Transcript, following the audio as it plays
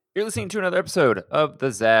You're listening to another episode of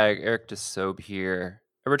The Zag. Eric DeSobe here.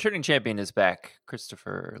 A returning champion is back,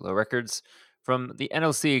 Christopher Low Records, from the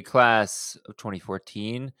NLC class of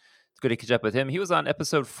 2014. It's good to catch up with him. He was on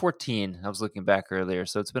episode 14. I was looking back earlier,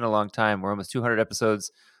 so it's been a long time. We're almost 200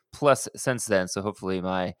 episodes plus since then, so hopefully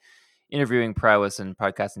my interviewing prowess and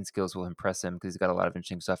podcasting skills will impress him because he's got a lot of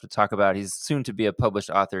interesting stuff to talk about. He's soon to be a published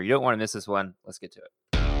author. You don't want to miss this one. Let's get to it.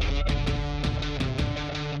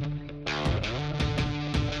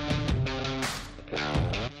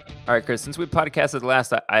 All right, Chris, since we podcasted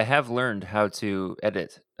last, I have learned how to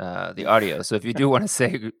edit the audio. So if you do want to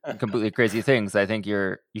say completely crazy things, I think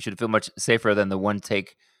you should feel much safer than the one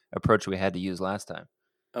take approach we had to use last time.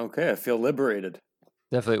 Okay, I feel liberated.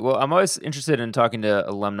 Definitely. Well, I'm always interested in talking to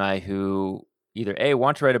alumni who either A,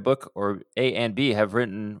 want to write a book, or A and B, have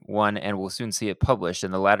written one and will soon see it published.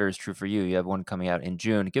 And the latter is true for you. You have one coming out in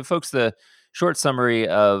June. Give folks the short summary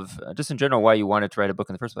of just in general why you wanted to write a book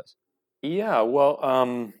in the first place. Yeah,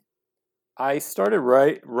 well, I started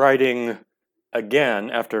writing again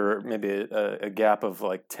after maybe a gap of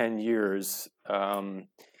like 10 years in,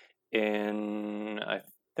 I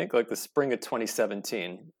think, like the spring of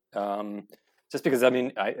 2017. Just because, I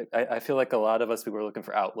mean, I feel like a lot of us, we were looking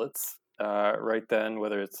for outlets right then,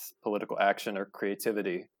 whether it's political action or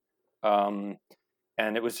creativity.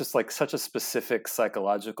 And it was just like such a specific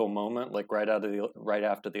psychological moment, like right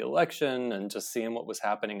after the election, and just seeing what was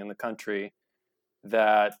happening in the country,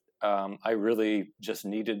 that I really just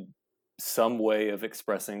needed some way of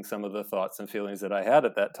expressing some of the thoughts and feelings that I had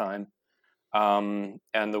at that time. And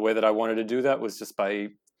the way that I wanted to do that was just by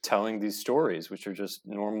telling these stories, which are just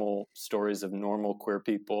normal stories of normal queer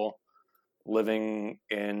people living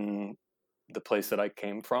in the place that I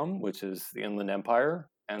came from, which is the Inland Empire.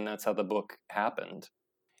 And that's how the book happened.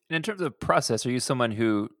 And in terms of process, are you someone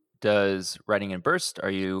who does writing in bursts? Are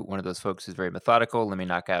you one of those folks who's very methodical? Let me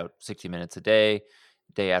knock out 60 minutes a day,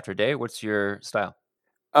 day after day. What's your style?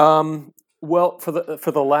 Well, for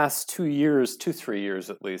the last 2 years, 3 years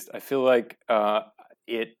at least, I feel like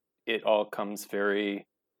it all comes very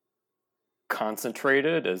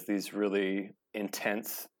concentrated as these really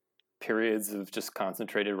intense periods of just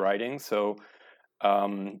concentrated writing. So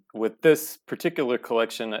with this particular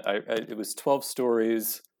collection, it was 12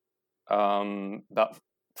 stories, about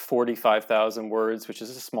 45,000 words, which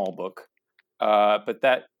is a small book. But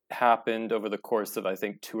that happened over the course of, I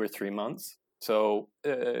think, 2 or 3 months. So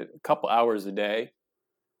a couple hours a day.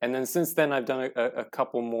 And then since then, I've done a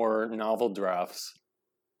couple more novel drafts.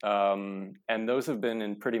 And those have been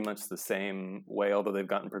in pretty much the same way, although they've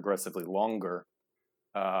gotten progressively longer.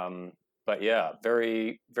 But yeah,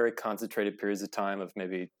 very, very concentrated periods of time of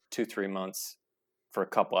maybe 2-3 months for a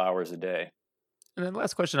couple hours a day. And then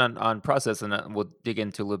last question on process, and we'll dig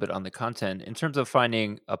into a little bit on the content. In terms of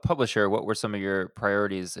finding a publisher, what were some of your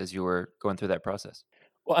priorities as you were going through that process?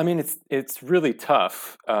 Well, I mean, it's really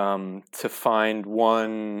tough to find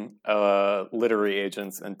one, literary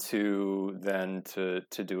agents, and two, then to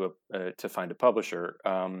find a publisher.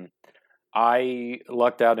 I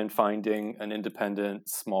lucked out in finding an independent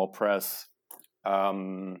small press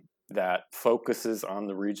that focuses on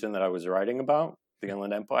the region that I was writing about, the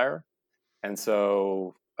Inland Empire, and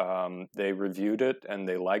so they reviewed it and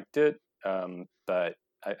they liked it, but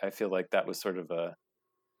I feel like that was sort of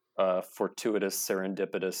a fortuitous,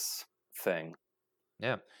 serendipitous thing.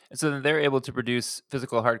 Yeah. And so then they're able to produce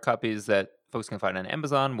physical hard copies that folks can find on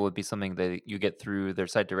Amazon. Will it be something that you get through their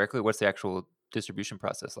site directly? What's the actual distribution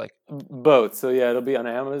process like? Both. So yeah, it'll be on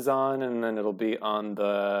Amazon, and then it'll be on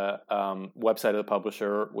the website of the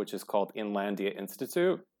publisher, which is called Inlandia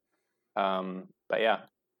Institute. But yeah.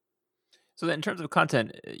 So then in terms of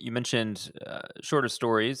content, you mentioned shorter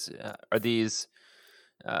stories. Are these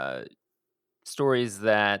stories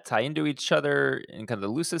that tie into each other in kind of the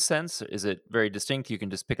loosest sense? Is it very distinct? You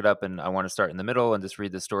can just pick it up and I want to start in the middle and just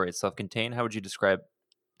read the story. It's self-contained. How would you describe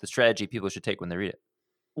the strategy people should take when they read it?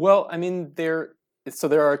 Well, I mean, there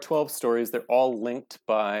are 12 stories. They're all linked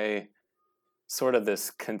by sort of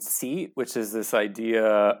this conceit, which is this idea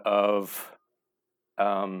of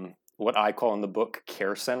what I call in the book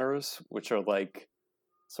care centers, which are like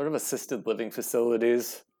sort of assisted living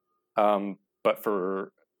facilities, but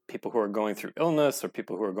for people who are going through illness, or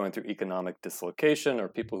people who are going through economic dislocation, or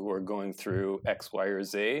people who are going through X, Y, or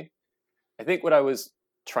Z. I think what I was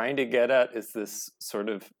trying to get at is this sort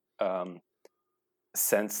of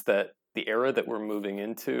sense that the era that we're moving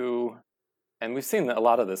into, and we've seen a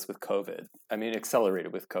lot of this with COVID, I mean,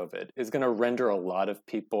 accelerated with COVID, is going to render a lot of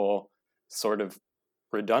people sort of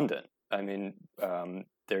redundant. I mean,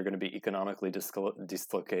 they're going to be economically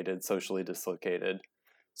dislocated, socially dislocated.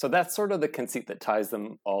 So that's sort of the conceit that ties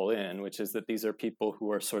them all in, which is that these are people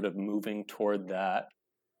who are sort of moving toward that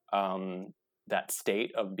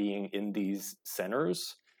state of being in these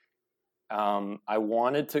centers. I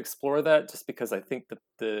wanted to explore that just because I think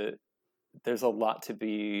that there's a lot to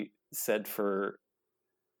be said for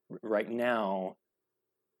right now,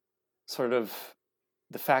 sort of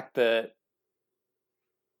the fact that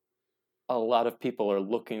a lot of people are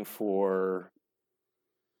looking for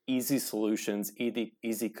easy solutions,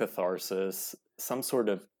 easy catharsis, some sort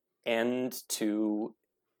of end to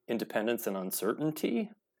independence and uncertainty.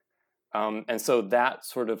 And so that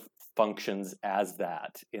sort of functions as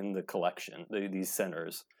that in the collection, these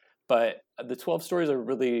centers. But the 12 stories are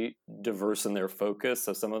really diverse in their focus.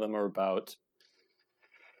 So some of them are about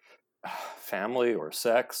family or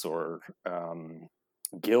sex or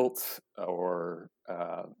guilt or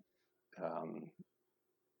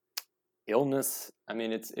illness. I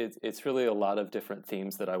mean, it's really a lot of different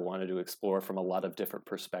themes that I wanted to explore from a lot of different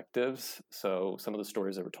perspectives. So some of the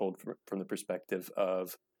stories that were told from the perspective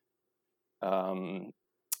of a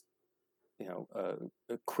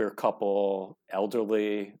queer couple,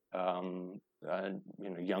 elderly, young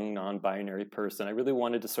non-binary person. I really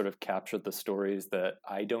wanted to sort of capture the stories that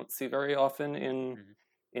I don't see very often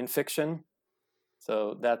in fiction.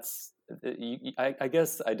 So that's, I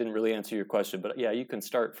guess I didn't really answer your question, but yeah, you can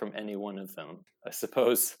start from any one of them, I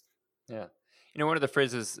suppose. Yeah. One of the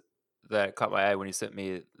phrases that caught my eye when you sent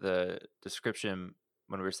me the description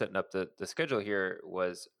when we were setting up the schedule here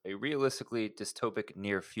was a realistically dystopic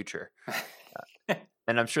near future.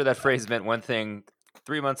 And I'm sure that phrase meant one thing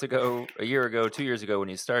 3 months ago, a year ago, 2 years ago when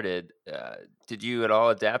you started. Did you at all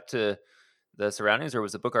adapt to the surroundings, or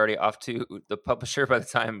was the book already off to the publisher by the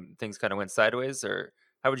time things kind of went sideways? Or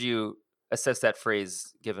how would you assess that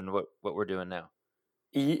phrase given what we're doing now?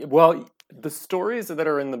 Well, the stories that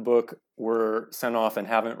are in the book were sent off and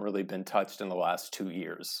haven't really been touched in the last 2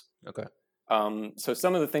 years. Okay. So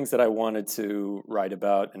some of the things that I wanted to write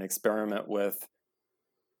about and experiment with,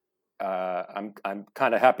 I'm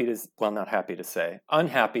kind of not happy to say,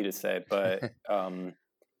 unhappy to say, but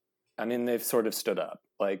I mean, they've sort of stood up.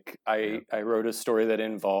 Like I wrote a story that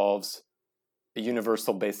involves a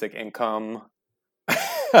universal basic income,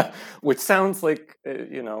 which sounds like,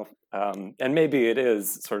 and maybe it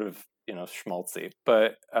is sort of, schmaltzy,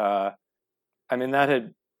 but I mean,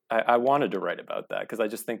 I wanted to write about that because I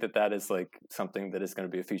just think that is like something that is going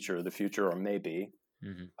to be a feature of the future, or maybe.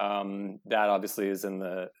 That obviously is in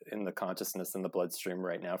the consciousness and the bloodstream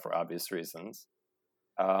right now for obvious reasons.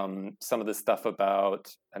 Some of the stuff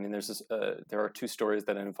about, I mean, there are 2 stories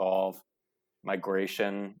that involve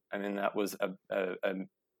migration. I mean, that was a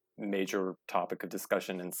major topic of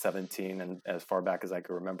discussion in 17 and as far back as I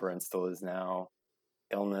can remember, and still is now.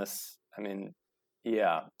 Illness. I mean,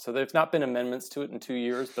 yeah. So there's not been amendments to it in 2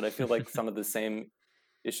 years, but I feel like some of the same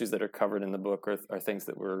issues that are covered in the book are things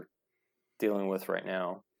that we're dealing with right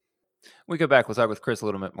now. When we go back, we'll talk with Chris a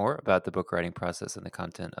little bit more about the book writing process and the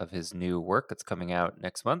content of his new work that's coming out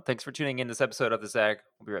next month. Thanks for tuning in this episode of The Zag.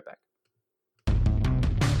 We'll be right back.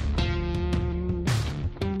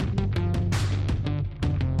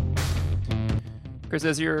 Chris,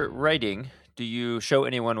 as you're writing, do you show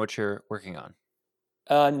anyone what you're working on?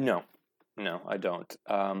 No, I don't.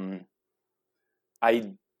 I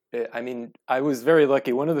mean, I was very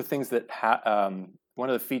lucky. One of the things that one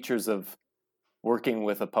of the features of working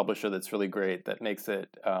with a publisher that's really great that makes it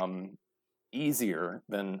easier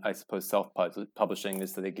than, I suppose, self-publishing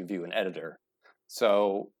is that they give you an editor.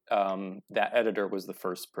 So that editor was the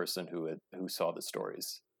first person who saw the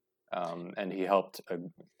stories, and he helped a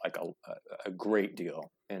great deal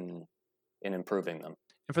in improving them.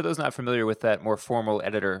 And for those not familiar with that more formal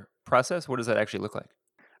editor process, what does that actually look like?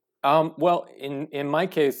 Well, in my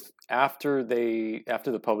case, after the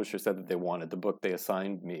publisher said that they wanted the book, they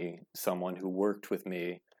assigned me someone who worked with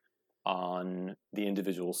me on the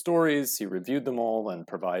individual stories. He reviewed them all and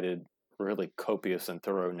provided really copious and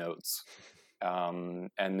thorough notes. And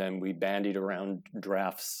then we bandied around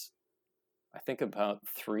drafts, I think about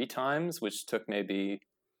 3 times, which took maybe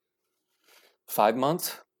 5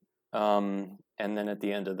 months. And then at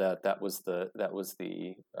the end of that was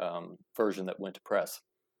the version that went to press.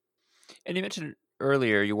 And you mentioned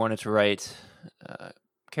earlier you wanted to write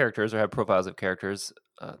characters or have profiles of characters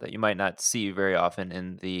that you might not see very often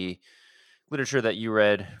in the literature that you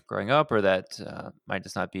read growing up, or that might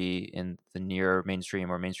just not be in the near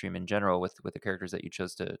mainstream or mainstream in general with the characters that you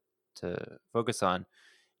chose to focus on.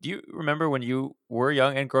 Do you remember when you were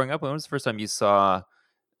young and growing up, when was the first time you saw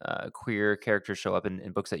queer characters show up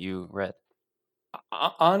in books that you read?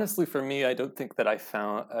 Honestly, for me, I don't think that I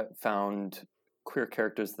found queer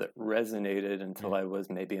characters that resonated until Mm. I was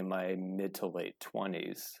maybe in my mid to late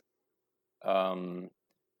 20s. Um,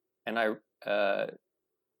 and I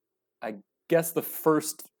guess the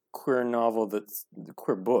first the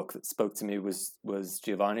queer book that spoke to me was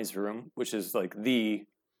Giovanni's Room, which is like the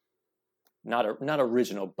not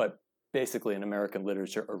original, but basically an American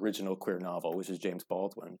literature original queer novel, which is James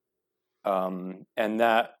Baldwin. And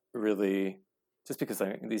that really, just because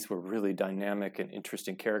these were really dynamic and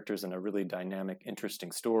interesting characters and a really dynamic,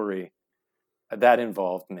 interesting story, that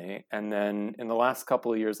involved me. And then in the last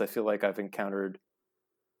couple of years, I feel like I've encountered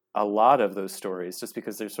a lot of those stories, just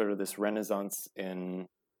because there's sort of this renaissance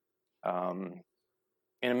um,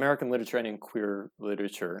 in American literature and in queer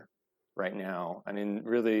literature right now. I mean,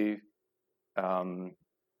 really, um,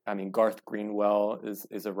 I mean, Garth Greenwell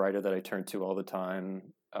is a writer that I turn to all the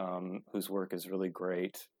time, whose work is really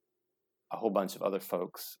great. A whole bunch of other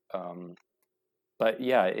folks, but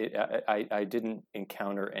yeah, I didn't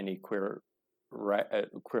encounter any queer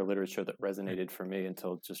literature that Mm. resonated for me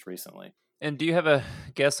until just recently. And do you have a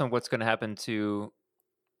guess on what's going to happen to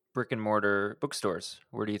brick and mortar bookstores?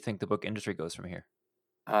 Where do you think the book industry goes from here?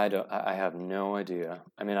 I don't. I have no idea.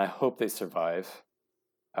 I mean, I hope they survive,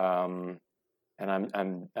 um,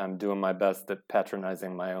 and I'm doing my best at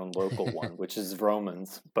patronizing my own local one, which is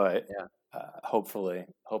Romans. But Yeah. hopefully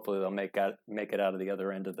they'll make it out of the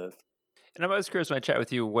other end of this. And I'm always curious when I chat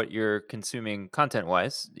with you what you're consuming content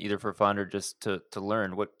wise, either for fun or just to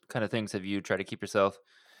learn. What kind of things have you tried to keep yourself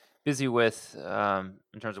busy with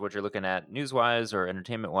in terms of what you're looking at news wise or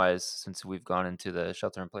entertainment wise since we've gone into the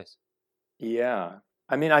shelter in place? Yeah,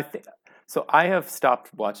 I mean, I think so. I have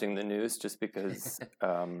stopped watching the news just because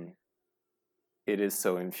it is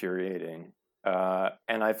so infuriating,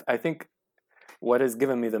 and I think what has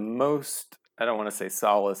given me the most, I don't want to say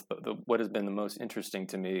solace, but what has been the most interesting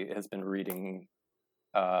to me has been reading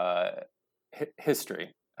uh,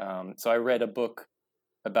 history. So I read a book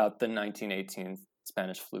about the 1918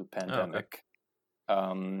 Spanish flu Oh, okay. pandemic,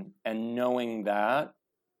 and knowing that,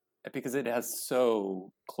 because it has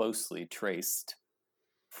so closely traced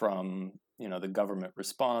from the government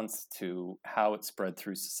response to how it spread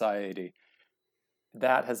through society,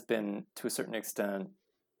 that has been to a certain extent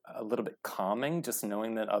a little bit calming, just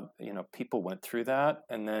knowing that people went through that.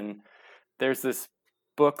 And then there's this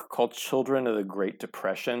book called Children of the Great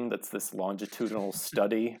Depression that's this longitudinal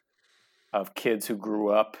study of kids who grew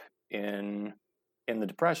up in the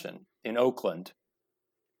Depression in Oakland,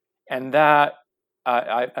 and that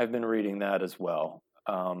I've been reading that as well.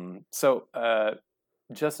 So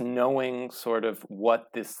just knowing sort of what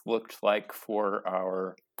this looked like for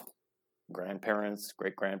our grandparents,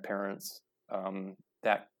 great grandparents,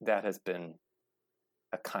 that has been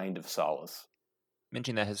a kind of solace.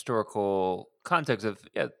 Mentioning that historical context of,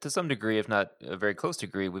 yeah, to some degree, if not a very close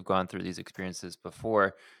degree, we've gone through these experiences before.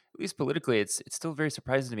 At least politically, it's still very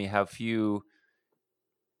surprising to me how few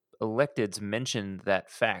electeds mention that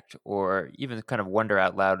fact or even kind of wonder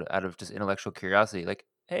out loud out of just intellectual curiosity. Like,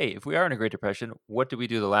 hey, if we are in a Great Depression, what did we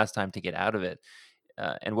do the last time to get out of it?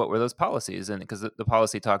 And what were those policies? And because the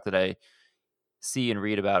policy talk that I see and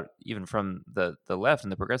read about, even from the left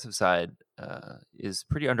and the progressive side, is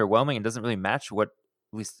pretty underwhelming and doesn't really match what,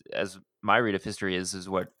 at least as my read of history is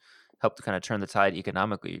what helped to kind of turn the tide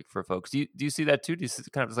economically for folks. Do you see that too? Do you see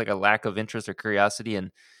kind of just like a lack of interest or curiosity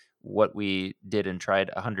in what we did and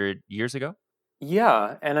tried 100 years ago?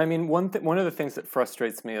 Yeah, and I mean one of the things that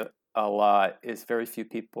frustrates me a lot is very few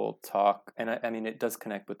people talk, and I mean it does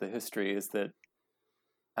connect with the history. Is that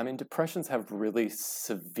I mean depressions have really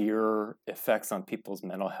severe effects on people's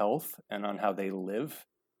mental health and on how they live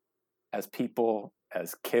as people,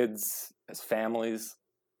 as kids, as families.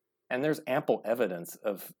 And there's ample evidence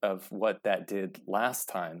of what that did last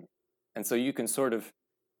time. And so you can sort of,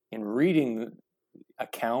 in reading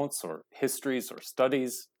accounts or histories or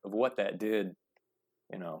studies of what that did,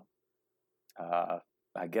 you know, uh,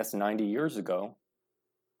 I guess 90 years ago,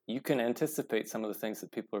 you can anticipate some of the things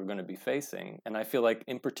that people are going to be facing. And I feel like,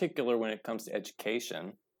 in particular, when it comes to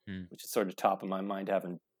education, Hmm. which is sort of top of my mind,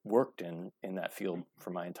 having worked in that field for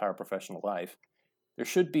my entire professional life, there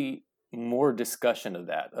should be more discussion of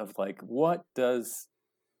that, of like, what does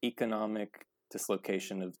economic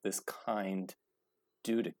dislocation of this kind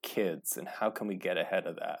do to kids, and how can we get ahead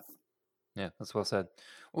of that? Yeah, that's well said.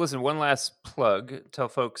 Well, listen, one last plug. Tell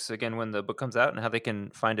folks again when the book comes out and how they can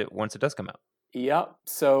find it once it does come out. Yeah,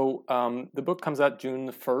 so the book comes out June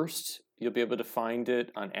the 1st. You'll be able to find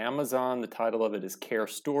it on Amazon. The title of it is Care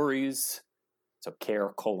Stories, so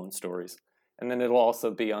Care colon stories. And then it'll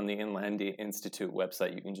also be on the Inlandia Institute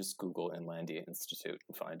website. You can just Google Inlandia Institute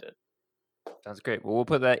and find it. Sounds great. Well, we'll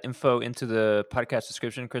put that info into the podcast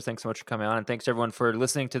description. Chris, thanks so much for coming on. And thanks everyone for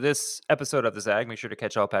listening to this episode of The Zag. Make sure to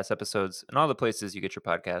catch all past episodes and all the places you get your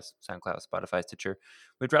podcasts, SoundCloud, Spotify, Stitcher.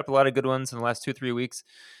 We've dropped a lot of good ones in the last 2-3 weeks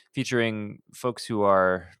featuring folks who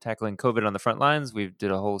are tackling COVID on the front lines. We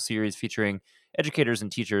did a whole series featuring educators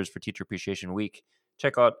and teachers for Teacher Appreciation Week.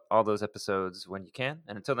 Check out all those episodes when you can.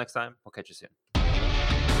 And until next time, we'll catch you soon.